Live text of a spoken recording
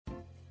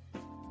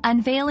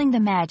Unveiling the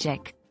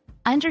Magic.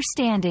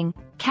 Understanding,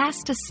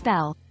 cast a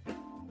spell.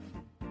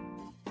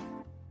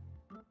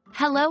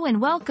 Hello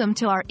and welcome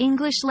to our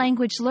English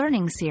language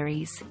learning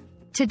series.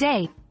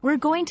 Today, we're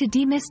going to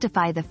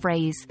demystify the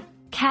phrase,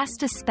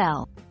 cast a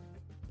spell.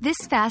 This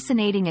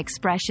fascinating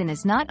expression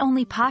is not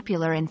only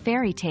popular in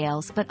fairy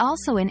tales but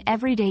also in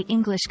everyday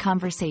English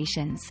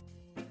conversations.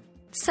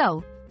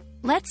 So,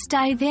 let's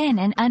dive in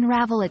and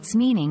unravel its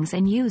meanings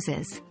and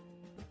uses.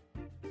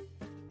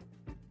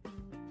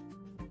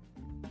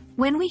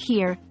 When we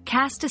hear,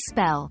 cast a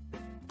spell,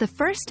 the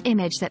first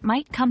image that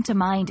might come to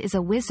mind is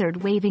a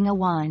wizard waving a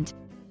wand.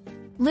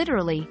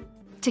 Literally,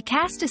 to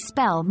cast a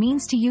spell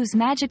means to use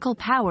magical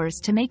powers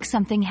to make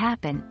something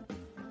happen.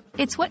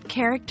 It's what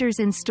characters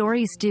in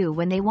stories do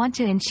when they want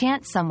to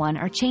enchant someone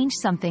or change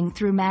something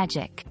through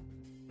magic.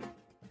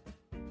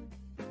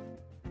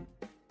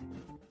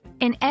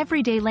 In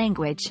everyday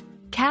language,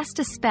 cast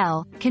a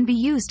spell can be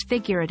used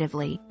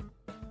figuratively.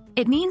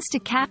 It means to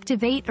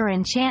captivate or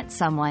enchant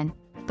someone,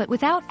 but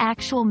without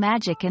actual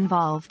magic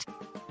involved.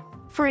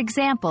 For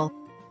example,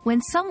 when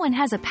someone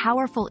has a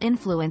powerful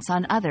influence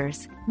on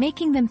others,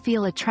 making them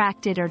feel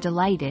attracted or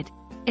delighted,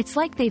 it's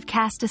like they've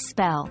cast a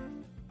spell.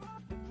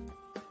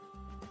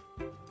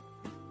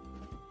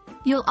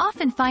 You'll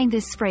often find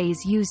this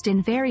phrase used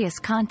in various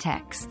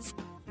contexts.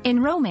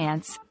 In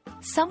romance,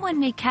 someone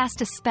may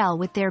cast a spell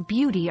with their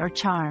beauty or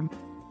charm.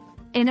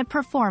 In a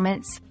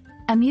performance,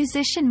 a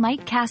musician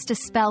might cast a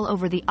spell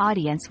over the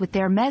audience with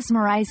their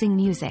mesmerizing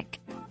music.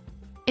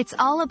 It's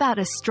all about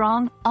a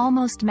strong,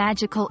 almost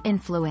magical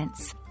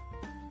influence.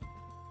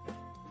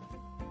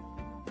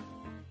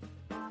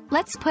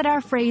 Let's put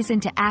our phrase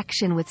into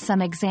action with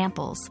some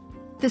examples.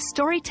 The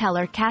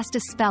storyteller cast a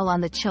spell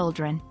on the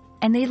children,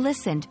 and they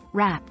listened,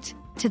 rapt,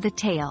 to the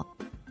tale.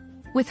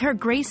 With her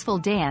graceful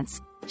dance,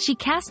 she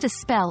cast a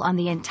spell on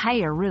the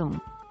entire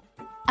room.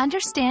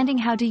 Understanding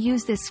how to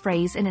use this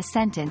phrase in a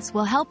sentence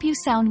will help you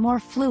sound more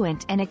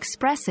fluent and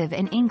expressive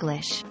in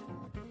English.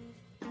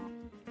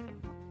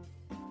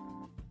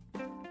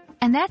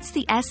 And that's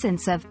the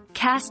essence of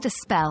cast a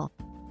spell.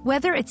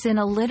 Whether it's in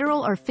a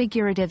literal or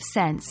figurative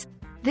sense,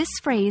 this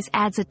phrase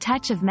adds a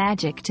touch of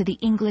magic to the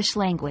English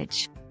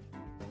language.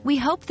 We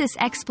hope this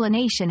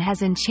explanation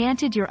has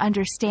enchanted your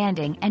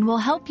understanding and will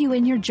help you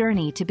in your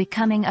journey to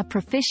becoming a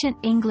proficient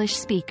English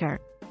speaker.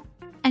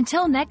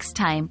 Until next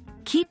time,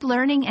 keep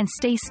learning and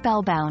stay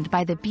spellbound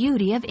by the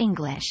beauty of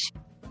English.